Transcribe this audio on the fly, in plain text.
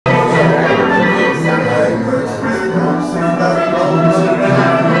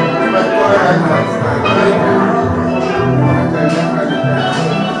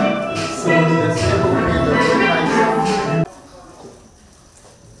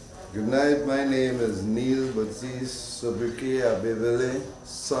Good night, my name is Neil Baptiste Sobriki Abibele,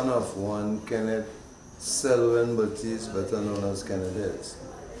 son of one Kenneth Selwyn Baptiste, better known as Kenneth Hills.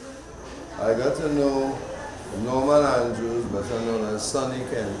 I got to know Norman Andrews, better known as Sonny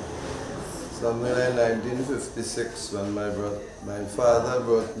Kenneth, somewhere in 1956 when my father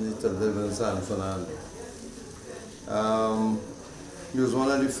brought me to live in San Fernando. He was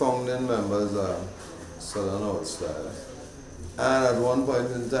one of the founding members of Southern Allstars. And at one point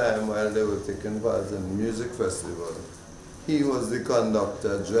in time, while they were taking part in the music festival, he was the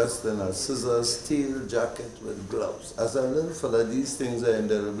conductor dressed in a scissor steel jacket with gloves. As a little fella, these things are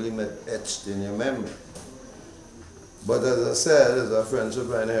indelibly etched in your memory. But as I said, it's a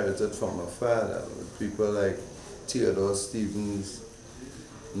friendship I inherited from my father, with people like Theodore Stevens,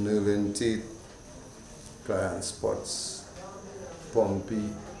 Nerlin Tate, Clarence Potts, Pompey,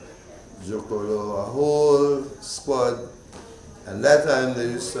 Jocolo, a whole squad. And that time they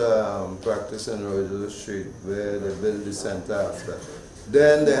used to practice in Royal Street, where they built the center after.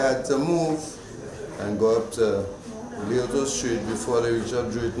 Then they had to move and go up to Leoto Street before they reached up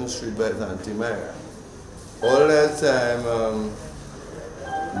Drayton Street by Antillean. All that time,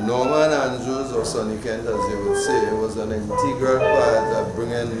 Norman Andrews, or Sonny Kent as they would say, was an integral part of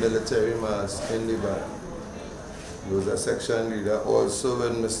bringing military mass in the band. He was a section leader, also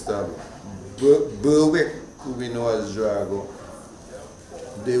with Mr. Berwick, who we know as Drago.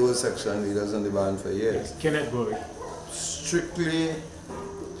 They were section leaders in the band for years. Kenneth Berwick. Strictly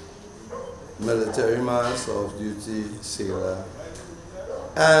military mass, off-duty sailor.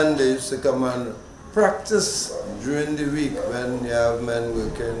 And they used to come and practice during the week when you have men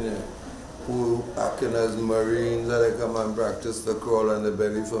working who acting as Marines, and they come and practice the crawl on the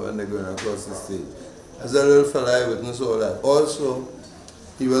belly for when they're going across the stage. As a little fella, I witnessed all that. Also,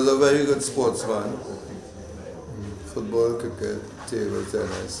 he was a very good sportsman. Football, cricket, table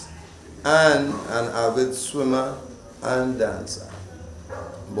tennis, and an avid swimmer and dancer.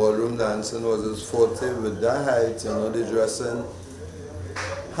 Ballroom dancing was his forte. With that height, you know, the dressing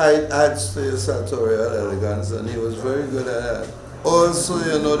height adds to your sartorial elegance, and he was very good at that. Also,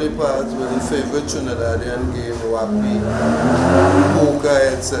 you know, the part with the favorite Trinidadian game, Wapi,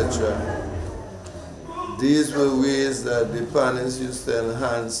 poker, etc. These were ways that the Pannist used to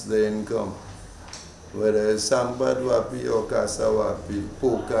enhance their income. Whether it's Sambad Wapi or Casa Wapi,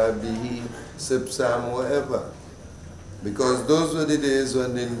 Poker, Bihi, Sipsam, whatever. Because those were the days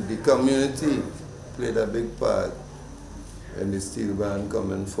when the community played a big part in the steel band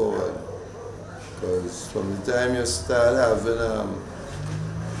coming forward. Because from the time you start having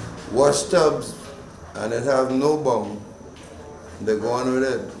wash tubs and it have no bung, they go on with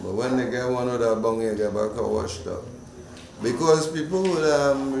it. But when they get one with a bung, you get back a wash tub. Because people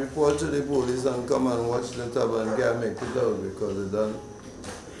would report to the police and come and watch the tub and can't make it out because it done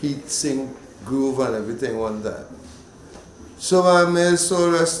heat, sink, groove and everything one time. So may his soul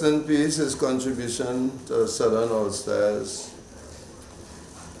rest in peace. His contribution to Southern Allstars,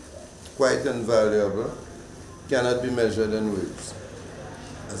 quite invaluable, cannot be measured in words.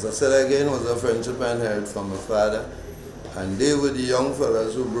 As I said again, it was a friendship I inherited from my father, and they were the young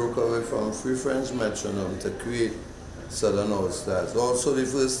fellas who broke away from Free French Metronome to create Southern Allstars. Also the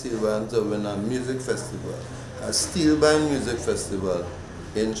first steel band to win a music festival, a steel band music festival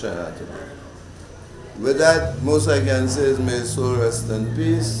in China today. With that, most I can say is may his soul rest in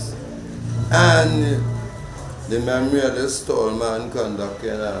peace, and the memory of this tall man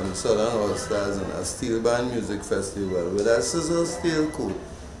conducting Southern Allstars in a steel band music festival with a scissor steel coat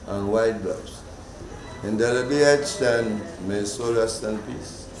and white gloves. Indelibly etched, and may his soul rest in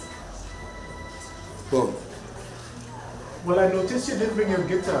peace. Boom. Well, I noticed you didn't bring your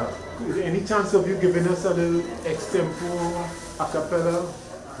guitar. Any chance of you giving us a little extempo a cappella?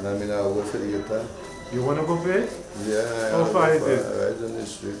 Let me now go for the guitar. You want to go for it? Yeah, how far is it? Right on the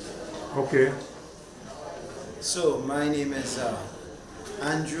street. Okay. So, my name is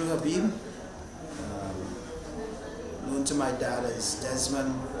Andrew Habib. Known to my dad as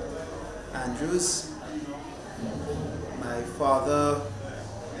Desmond Andrews. My father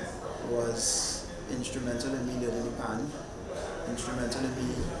was instrumental in me learning the pan, instrumental in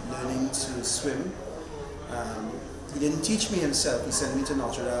me learning to swim. He didn't teach me himself, he sent me to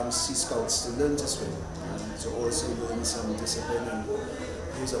Notre Dame Sea Scouts to learn to swim, to also learn some discipline and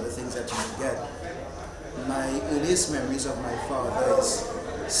those other things that you get. My earliest memories of my father is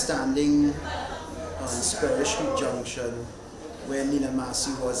standing on Sperry Street Junction, where Nina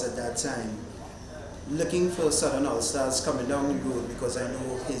Massey was at that time, looking for Southern Allstars coming down the road because I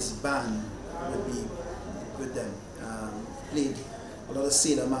know his band would be with them. Played a lot of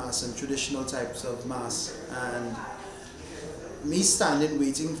sailor mass and traditional types of mass, and me standing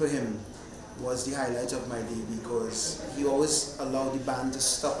waiting for him was the highlight of my day, because he always allowed the band to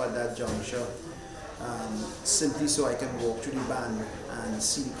stop at that juncture, simply so I can walk through the band and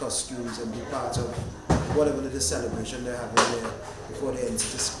see the costumes and be part of whatever little celebration they're having there before they enter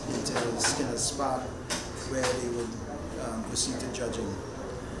Skinner's Park, where they would proceed to judging.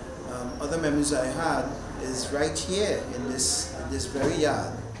 Other memories I had is right here in this very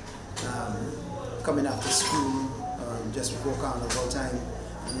yard, coming after school just before carnival time,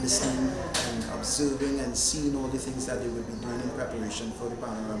 and listening and observing and seeing all the things that they would be doing in preparation for the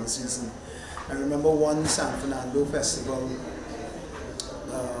panorama season. I remember one San Fernando festival.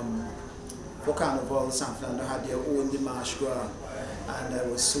 For Carnival, San Fernando had their own Dimash Gras, and I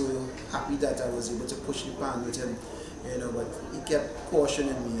was so happy that I was able to push the pan with him, you know, but he kept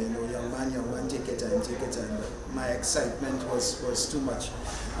cautioning me, you know, young man, take your time, take your time. But my excitement was too much.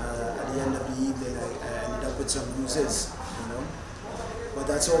 At the end of the evening, I ended up with some bruises, you know. But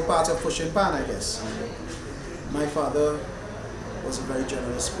that's all part of pushing pan, I guess. You know. My father was a very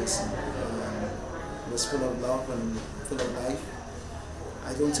generous person. He was full of love and full of life.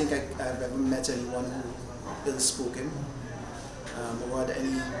 I don't think I've ever met anyone who ill-spoken or had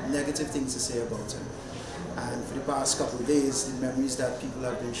any negative things to say about him. And for the past couple of days, the memories that people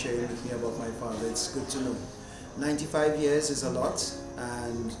have been sharing with me about my father, it's good to know. 95 years is a lot,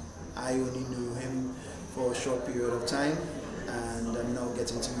 and I only knew him for a short period of time, and I'm now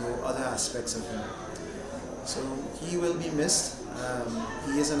getting to know other aspects of him. So he will be missed.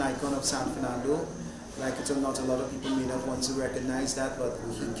 He is an icon of San Fernando. Like it or not, a lot of people may not want to recognize that, but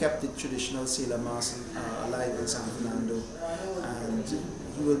he kept the traditional sailor mass alive in San Fernando. And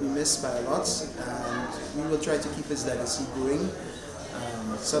he will be missed by a lot, and we will try to keep his legacy going.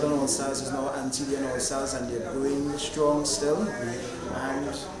 Southern Allstars is now Antillean Allstars, and they're going strong still, and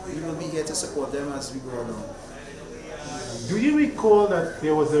we will be here to support them as we go along. Do you recall that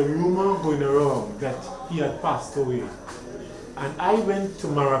there was a rumor going around that he had passed away? And I went to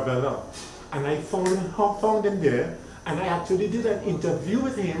Marabella, and I found him there, and I actually did an interview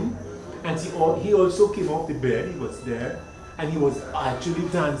with him, and he also came off the bed. He was there, and he was actually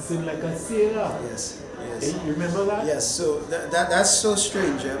dancing like a sailor. Yes, yes. Hey, you remember that? Yes, so that's so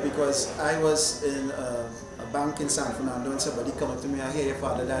strange, because I was in a bank in San Fernando, and somebody come up to me, I hear your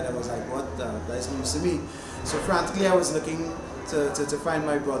father died. I was like, what? That's news to me. So frantically, I was looking to find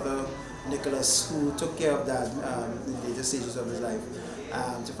my brother, Nicholas, who took care of Dad in the later stages of his life.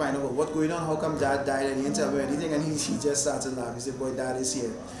 To find out what's going on, how come Dad died, and he didn't tell me anything, and he just started laughing. He said, boy, Dad is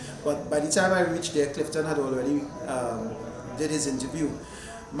here. But by the time I reached there, Clifton had already did his interview.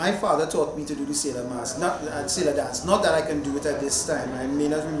 My father taught me to do the sailor mass, sailor dance. Not that I can do it at this time. I may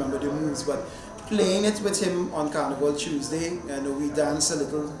not remember the moves, but playing it with him on Carnival Tuesday, we dance a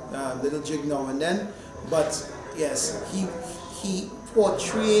little jig now and then. But yes, he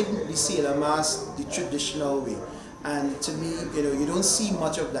portrayed the sailor mass the traditional way. And to me, you don't see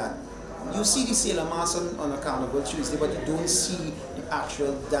much of that. You see the sailor mass on a Carnival Tuesday, but you don't see the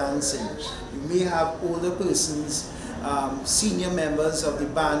actual dancing. You may have older persons, senior members of the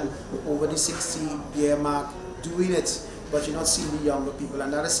band over the 60-year mark doing it, but you're not seeing the younger people,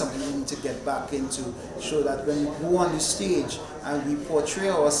 and that is something we need to get back into, show that when we go on the stage and we portray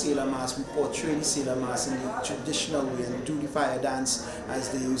our sailor mass, we portray the sailor mass in the traditional way and do the fire dance as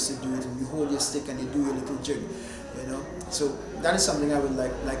they used to do it, and you hold your stick and you do your little jig. So that is something I would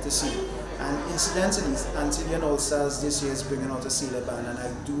like to see. And incidentally, Antillean Allstars this year is bringing out a sailor band, and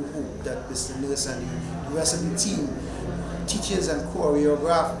I do hope that Mr. Nurse and the rest of the team teaches and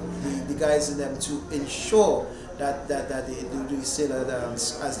choreograph the guys in them to ensure that they do the sailor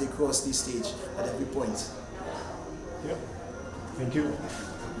dance as they cross the stage at every point. Yep. Thank you.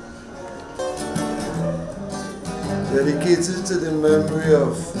 Dedicated to the memory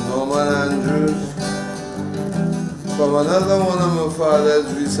of Norman Andrews, from another one of my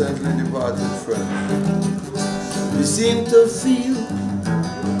father's recently departed friends. We seem to feel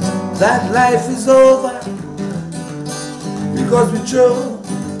that life is over because we throw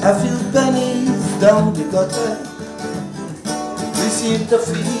a few pennies down the gutter. We seem to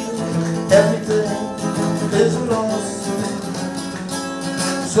feel everything is lost,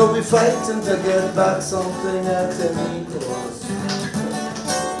 so we're fighting to get back something at any cost.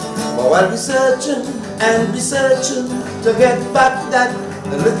 But while we're searching and researching to get back that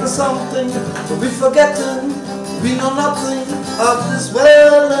little something, we're forgetting we know nothing of this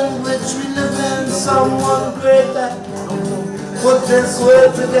world in which we live in. Someone greater put this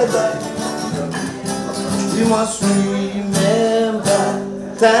world together. We must remember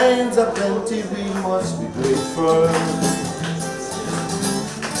times are plenty, we must be grateful.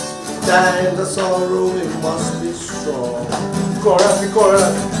 Times of sorrow, we must be strong. The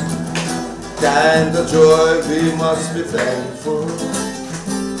chorus. Times of joy, we must be thankful.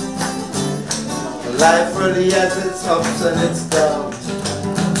 Life really has its ups and its downs.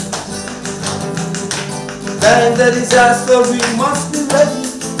 Times of disaster, we must be ready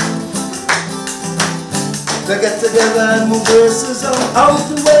to get together and move verses out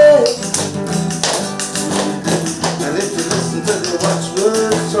the way. And if you listen to the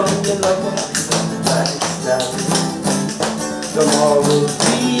watchwords from your lover, like that, tomorrow will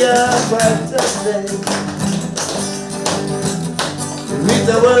be a brighter day. We meet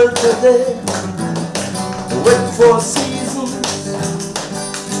the world today with 4 seasons.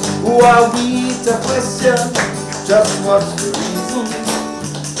 Who are we to question just what's the reason?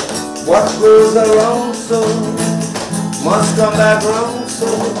 What goes around so must come back round so.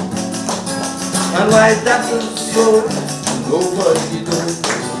 And why that is so, nobody knows.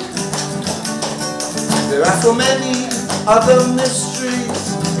 There are so many other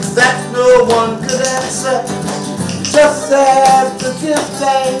mysteries that no one could answer. Just have to give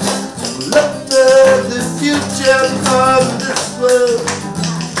thanks. Look to the future of this world.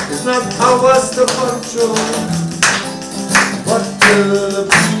 It's not ours to control, but to the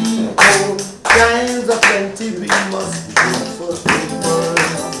people. Times of plenty we must be grateful for.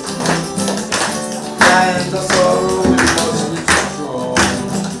 Times of sorrow we must be strong.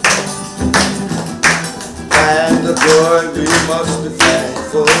 Times of joy we must be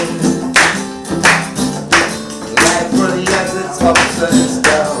thankful. Life really has its ups and its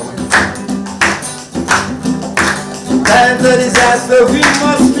downs. Times of disaster we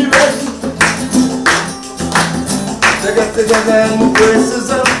must be ready to get together and move verses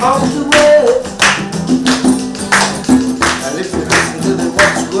out the way. And if you listen to the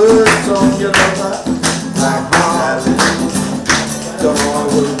watchwords on your lover, like this, tomorrow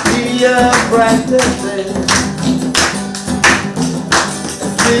will be a brighter day.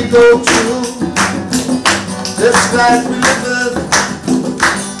 As we go through this life we live in,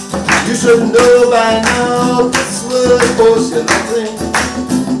 you should know by now this world owes you nothing.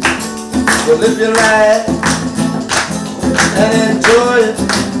 So live your life and enjoy it.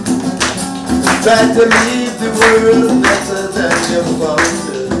 Try to leave the world better than you found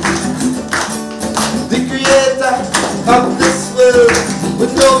it. The creator of this world,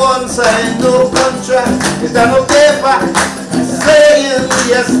 with no one sign, no contract, it's on no paper saying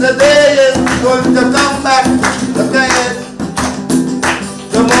yesterday is going to come back again.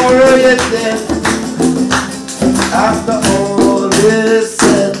 Tomorrow is dead. After all is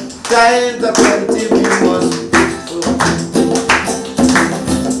said, times of plenty we must be grateful.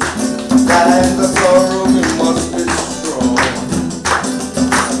 Times of sorrow we must be strong.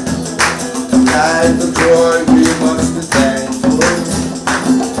 Times of joy we must be thankful.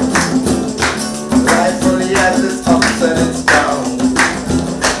 Life really has its ups and its downs.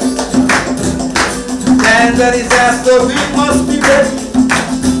 Times of disaster we must be ready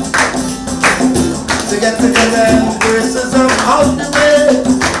to get together and verses out the way.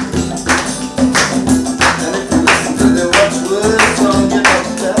 And if you listen to the watchwords on your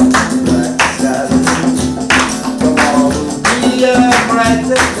doctor, like that, tomorrow will be a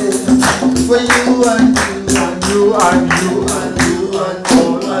brighter day for you and you and you and you and you and you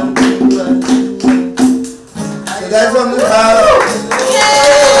and you and you. So that's on the house.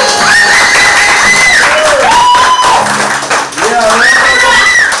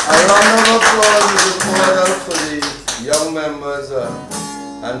 A round of applause is required for the young members of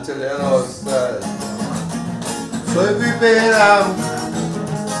Antillean Allstars. So if we pay them,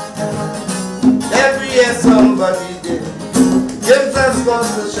 every year somebody did. Gives us cause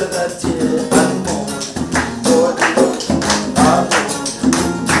to shed a tear and more. For the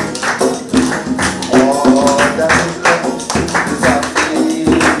all that is left is a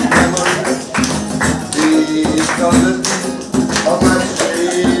fleeting memory. These on the of my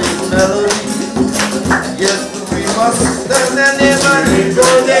strange melody. Yes, we must stand and never go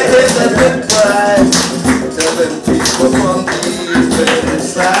their heads and cry. Telling people from the very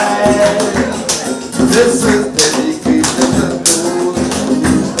side, this is dedicated to those who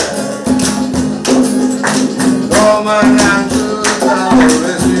died. Norman Andrews, I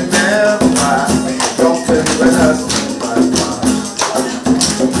always remember jumping when I see my mom.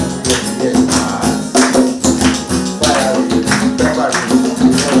 Get mad.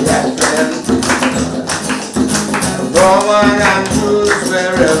 Norman Andrews,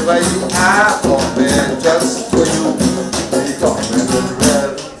 wherever you are, open just for you. They come and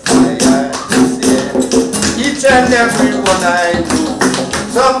rev fire this year. Each and every one I do,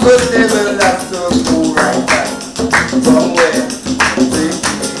 somebody will have to go right back somewhere.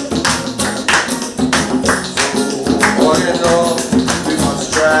 So, all you know.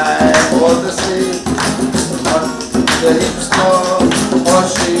 the hips more, or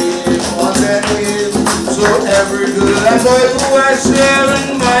shape on their hip. So every girl and boy who are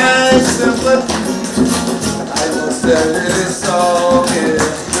sharing my sympathy, I must tell this song is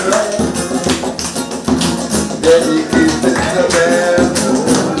dedicated to them.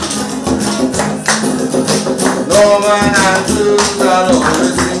 Norman and Jules are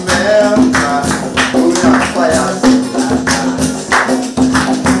always remember who are fire.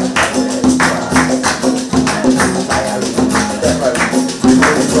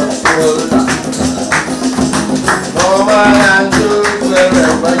 Norman and Jules,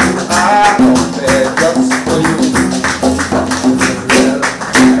 wherever you are, compare just for you.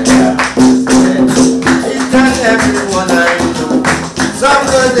 Each and everyone I know,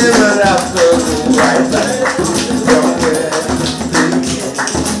 somebody will have to go right back somewhere.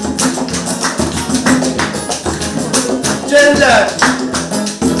 Change that.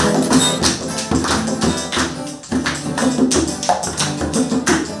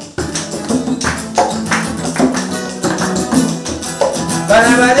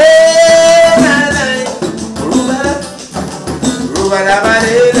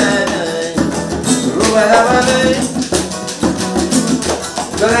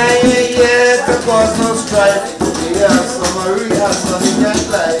 But I ain't yet to cause no strife. We have some rehearsal in your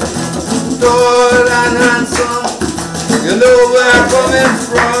life. Tall and handsome, you know where I'm coming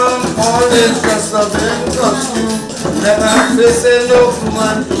from. Always dressed up in costume, never facing no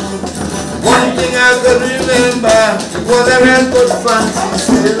woman. One thing I could remember was I ran good fancy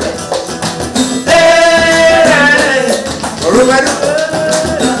still. Hey,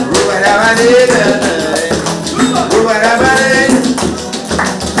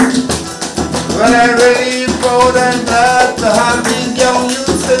 well, I'm really proud and glad to have these young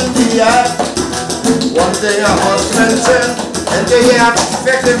youths in the yard. One thing I must mention, and they have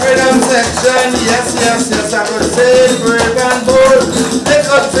effective rhythm section. Yes, I could say brave and bold. They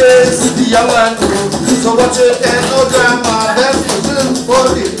could face the young and old. So what you can no drama, best whistle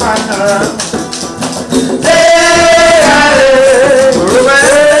for the Panyard.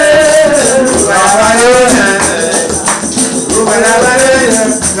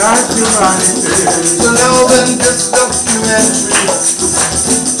 So now when this documentary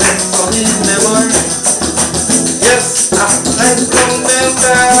checks on his memory, yes, I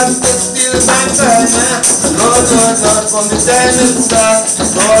remember to steal my time. Lord, from the diamond star,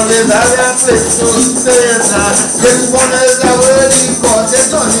 always have a place to stay. This one is a worthy cause, it's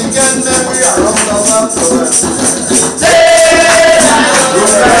only can memory around our floor.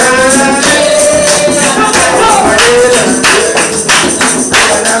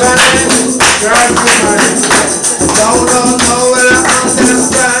 Don't know where I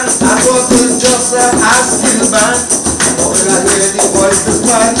understand. I thought it's just a skill band. But when I hear the voices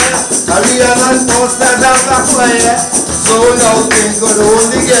partner, I realize most that I'm a player. So now things could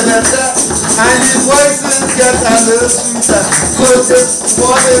only get better, and the voices get a little sweeter. Cause it's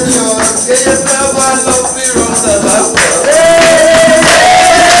more than yours. Get yourself a lovely room to love.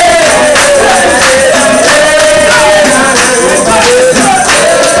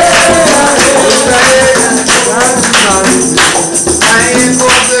 I ain't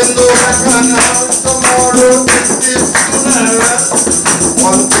gonna know I can have tomorrow is the funeral.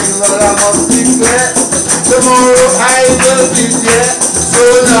 One thing that I must declare, tomorrow I will be there. So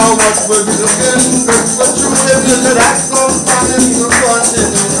now what will be looking good for true if you could act on Pannist to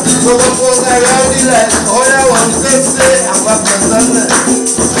continue. So what was I really like? All I want to say, I'm a person.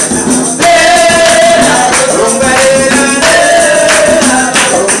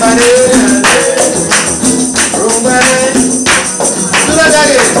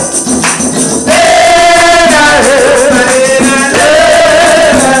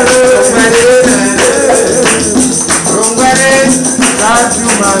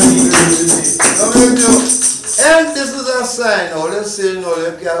 And this is a sign, all you say, no,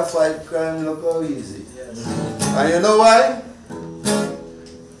 you can't fight crime, look how easy. Yes. And you know why?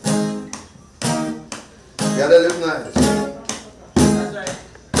 You gotta look nice. That's right.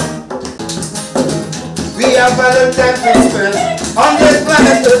 We have Valentine's to spend on this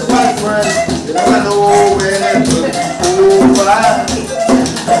planet with my friends. You never know when it will go by.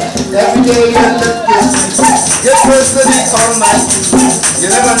 Every day you look busy, get close to the Almighty. You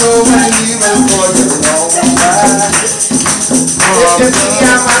never know when he will call you long back. If you see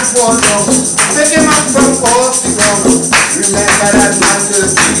a man fall down, pick him up from off the ground. Remember that man could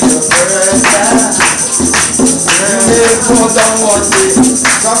be your first time. You may go down one day,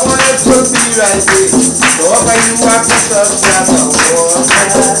 someone else could be right there. So offer you a piece of glass of water.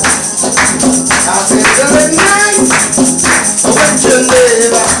 I say good night, I want your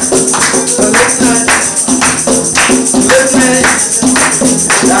neighbor. Good night.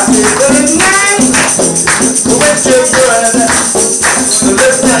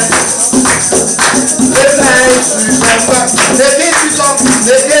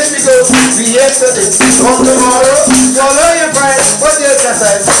 yesterday, come tomorrow, swallow your pride, but there's a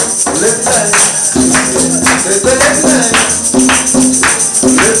time. Live life, there's a live life.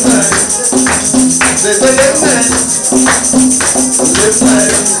 Live life, there's a live life. Live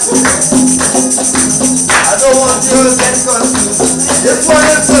life. I don't want you to get confused. This one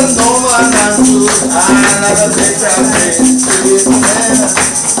is a normal and true. Another thing I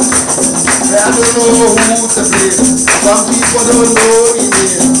I don't know who to blame. Some people don't know me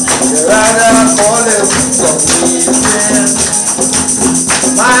name. They rather call it something.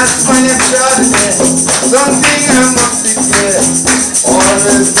 My spine is shortening. Something I must declare.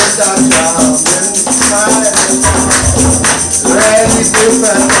 Always get a job in my head. Ready to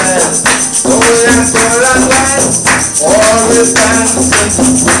protest. Oh yes, all and wide. Always dancing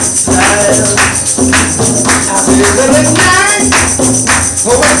style. I feel the night.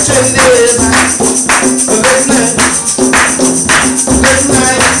 Oh, what's your name? Live night. Live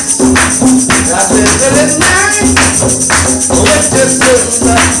night. I said, live night. Oh, what's your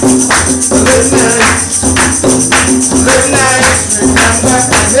sister? Live night. Live night. Remember,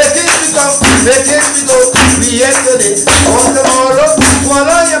 make it become, make it go. Be yesterday, on tomorrow,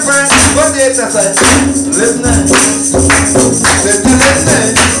 swallow your friend, but the exercise. Live night. Live night. Live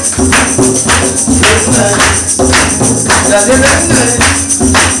night. Live night.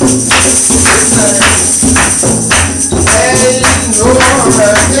 Hey, no,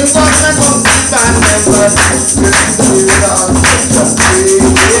 in what I don't see by never.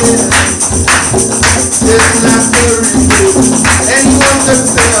 It's not very good. Anyone can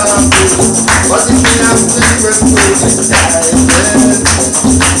say I'm good, but if we have to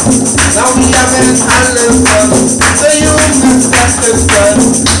now we have an Allstars, so you must have to start.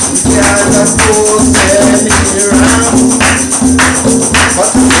 We can't afford to around. But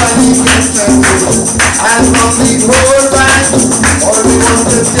the funny gets and from the whole right, all we want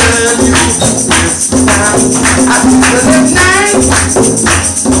to tell you is now. At the night,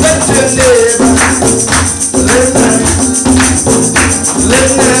 let your neighbor live night,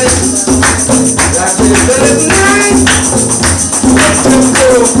 live night. Like it live night, let your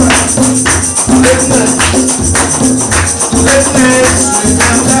neighbor live night, live night.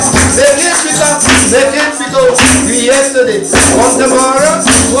 Remember, make it go. We yesterday, on tomorrow,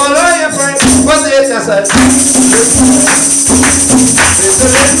 swallow your friend, but the exercise. It's a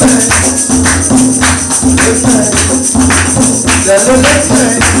live night, live night. There's a live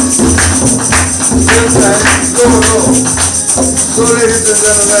night, live night. Go. So, ladies and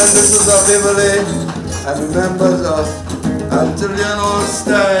gentlemen, this is our Beverly and members of Antillean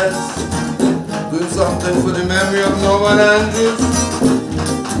Allstars doing something for the memory of Norman Andrews.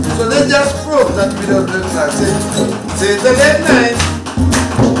 So let's just prove that we don't live like it. Say the late night.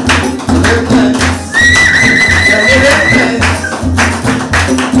 Late night. The late night.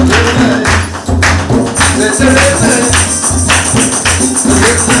 Late night. Say the late night. The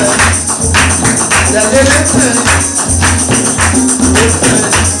late night. The late night. Late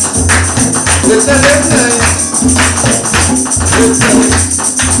night. Say the late night. Late night.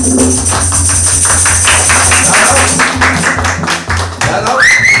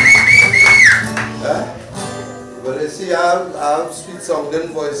 I have sweet sounding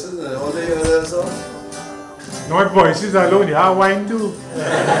voices and all they hear that song. Not voices alone, you have wine too.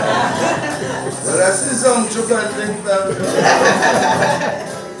 Well, I see some sugar and drink them.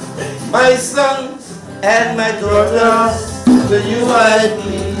 My sons and my daughters, to you I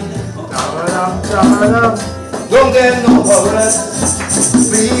plead. Don't get no hurry,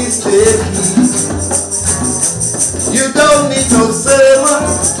 please take heed. You don't need no sermon.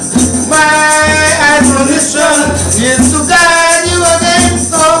 My admonition is to guide you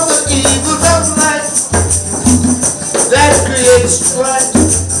against all the evils of life that create strife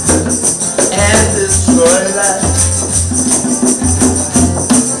and destroy life.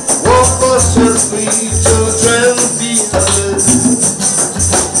 Walk cautiously, children, be alert.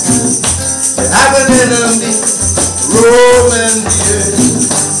 You have an enemy roaming the earth.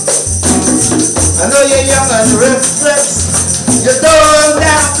 I know you're young and restless. You don't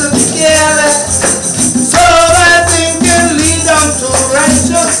have to be careless, so that thing can lead on to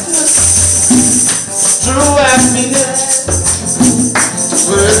righteousness, true happiness,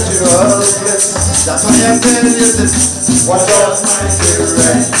 virtual bliss. That's why I'm telling you this. Watch out, my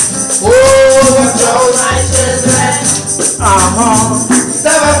children. Oh, watch out, my children.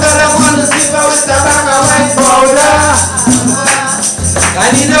 Never gonna want to sleep with tobacco white powder. I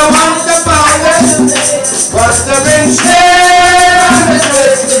need a want the powder, but the ring shade.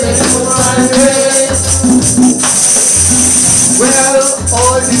 Well,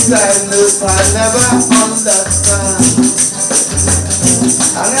 all designers I never understand.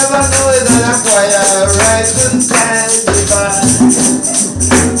 I never know that I fire right inside the bar.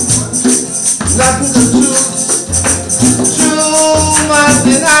 Nothing to choose. True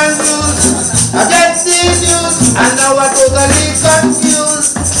Martin Andrews. I get the news and now I'm totally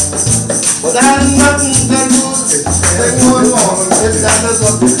confused. But I have nothing to lose. Say more if that is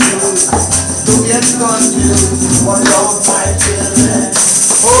what you choose. To get confused. Watch out my children.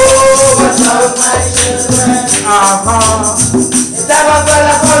 Oh, watch out my children. If I was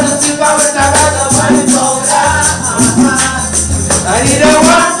going to sleep, I would have had a money powder. I need a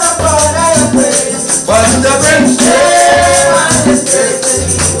wonder powder, you pray. But the bring shame and disgrace to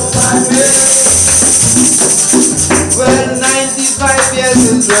the human race. Well, 95 years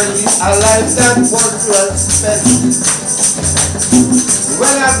is really a life that was well spent.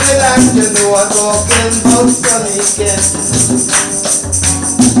 When I feel like you know I'm talking about Sonny again.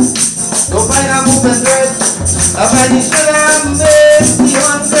 Don't find a movement red, a body should have made 300.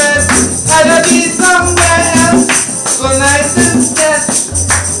 I'd be somewhere else, so nice instead.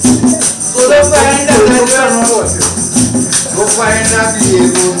 So don't find a go find a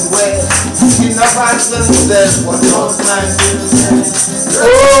table where enough husbands said, watch out my children.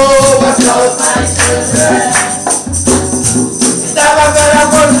 Oh, watch out my children. If I was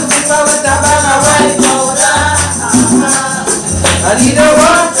going to sleep, I would have had a white powder. I need a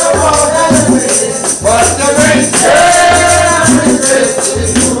water powder, but the rain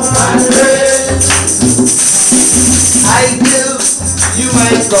I give you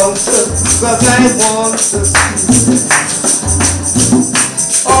my counsel, cause I want to see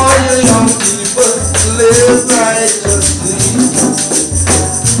all you young people live righteously.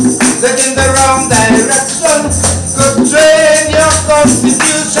 Taking the wrong direction could drain your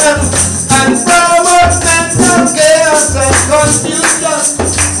constitution and promote mental chaos and confusion.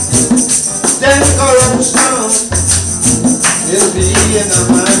 Then corruption is being a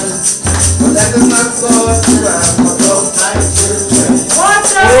man, but that is not God to have. Watch out my children.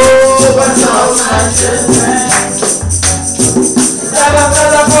 Watch out! Oh, watch out my children.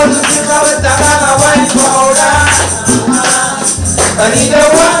 I need a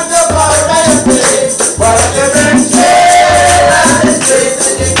wonder powder you pay, but you bring shame and disgrace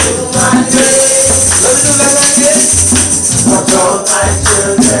to the human race. Let me do that again. Watch out my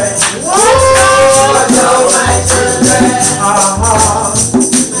children. Watch out my children.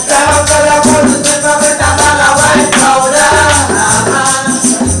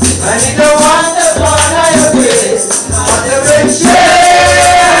 I need a wonder powder you pay, but you bring shame.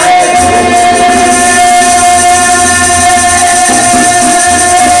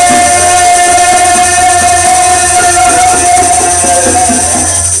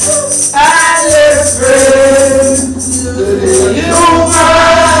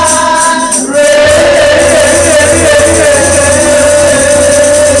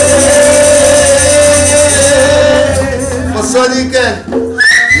 Sonny Ken,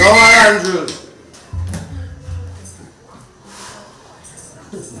 Norman Andrews.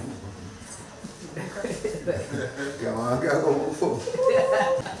 Come on, go.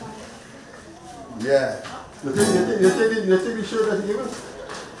 Yeah. You be sure that you give us?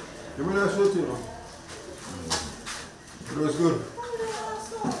 You will not show it, you know. It was good.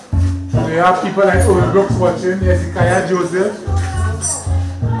 We have people like Owen Brooks watching, Hezekiah Joseph,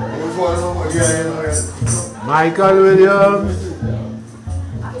 Michael Williams,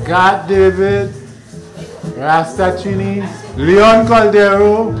 God David, Rasta Chini, Leon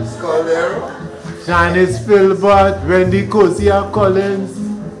Caldero, Janice Philbert, Wendy Cosia Collins,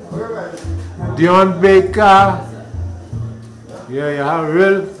 Dion Baker. Yeah, you have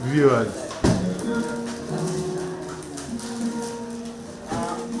real viewers.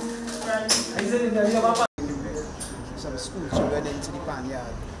 Some school children into the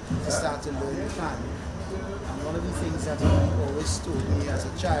Panyard to start to learn the pan. And one of the things that he always told me as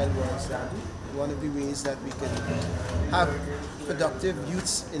a child was that one of the ways that we can have productive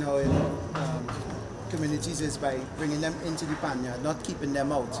youths in our communities is by bringing them into the Panyard, not keeping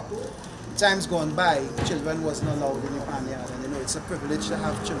them out. Times gone by, children wasn't allowed in the Panyard, and you know it's a privilege to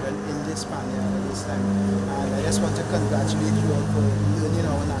have children in this Panyard at this time. And I just want to congratulate you all for learning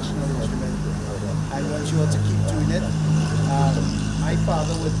our national instrument. I want you all to keep doing it. My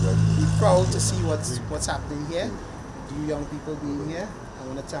father would be proud to see what's happening here. You young people being here, I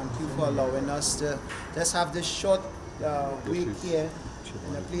want to thank you for allowing us to just have this short week here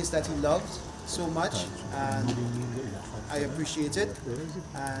in a place that he loved so much, and I appreciate it,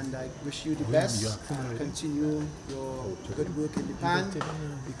 and I wish you the best. Continue your good work in the pan,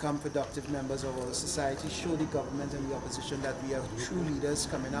 become productive members of our society, show the government and the opposition that we have true leaders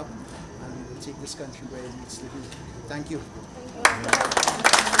coming up, and we will take this country where it needs to be. Thank you.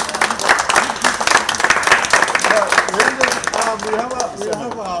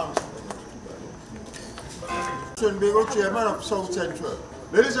 Trinbago, Chairman of South Central.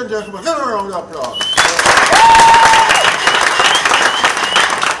 Ladies and gentlemen, give him a round of applause.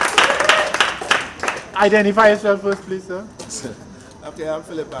 Identify yourself first, please, sir. Okay, I'm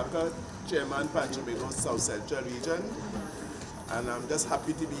Philip Backer, Chairman Panyard South Central Region, and I'm just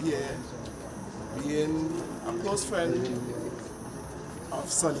happy to be here, being a close friend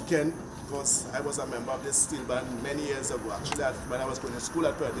of Sonny Kent, because I was a member of this steel band many years ago. Actually, when I was going to school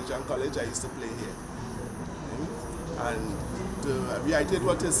at Panyard College, I used to play here. And to reiterate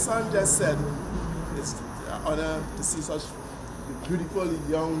what his son just said, it's an honor to see such beautiful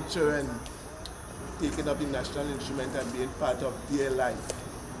young children taking up the national instrument and being part of their life.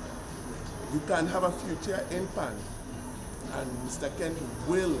 You can have a future in Pan, and Mr. Kent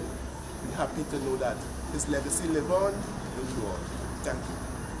will be happy to know that his legacy live on will go on. Thank you.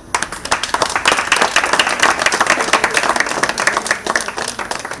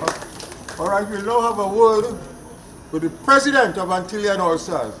 All right, we now have a word with the President of Antillean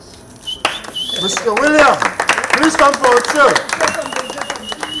Allstars, Mr. William. Please come forward, sir.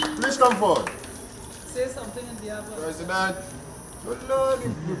 Please come forward. Say something in behalf of President. Good Lord,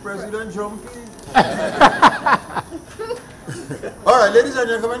 the President jumping. All right, ladies and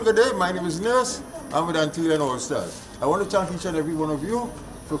gentlemen, good day. My name is Nurse. I'm with Antillean Allstars. I want to thank each and every one of you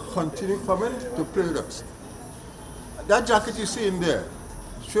for continue coming to play with us. That jacket you see in there,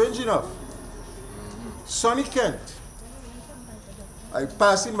 strange enough, Sonny Kent. I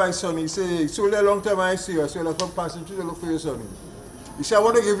passing by Sonny, he said, it's only a long time I see you, so I come passing through to look for you, Sonny. He said, I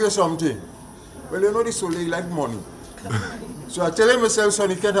want to give you something. Well, you know this Sonny like money. So I tell him myself,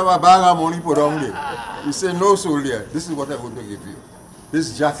 Sonny Kent have a bag of money put on there. He said, no, soldier, this is what I'm going to give you.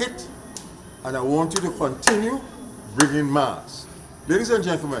 This jacket, and I want you to continue bringing mass. Ladies and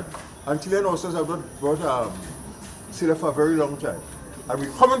gentlemen, Antillean Allstars have not brought silver for a very long time. And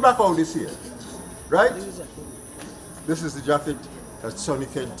we're coming back out this year. Right? This is the jacket that Sonny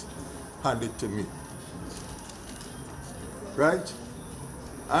Kent handed to me. Right?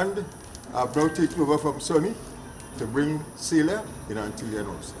 And I've now taken over from Sonny to bring Celia in Antillean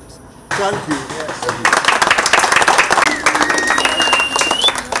Allstars. Thank you. Yes.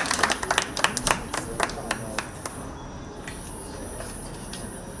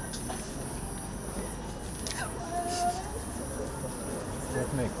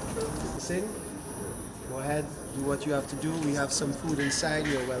 Sing. Go ahead, do what you have to do. We have some food inside,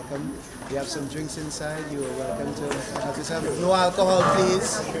 you're welcome. We have some drinks inside, you are welcome to have yourself. No alcohol,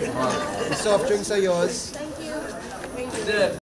 please. The soft drinks are yours. Thank you.